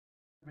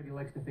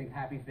Everybody likes to think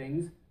happy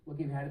things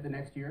looking ahead at the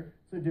next year.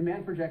 So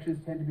demand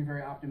projections tend to be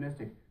very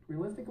optimistic.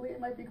 Realistically, it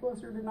might be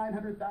closer to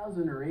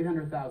 900,000 or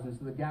 800,000,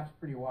 so the gap's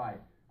pretty wide.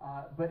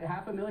 But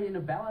 500,000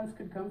 of balance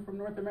could come from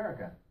North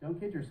America. Don't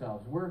kid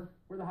yourselves. We're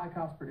the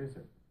high-cost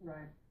producer.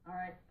 Right. All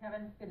right,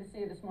 Kevin, good to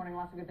see you this morning.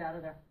 Lots of good data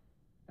there.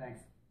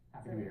 Thanks.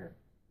 Happy to be here.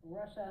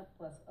 Russia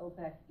plus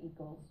OPEC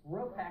equals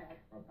ROPEC,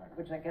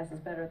 which I guess is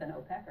better than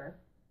OPECker.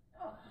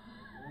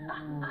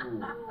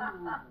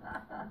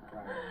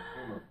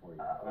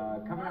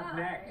 Coming up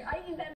next.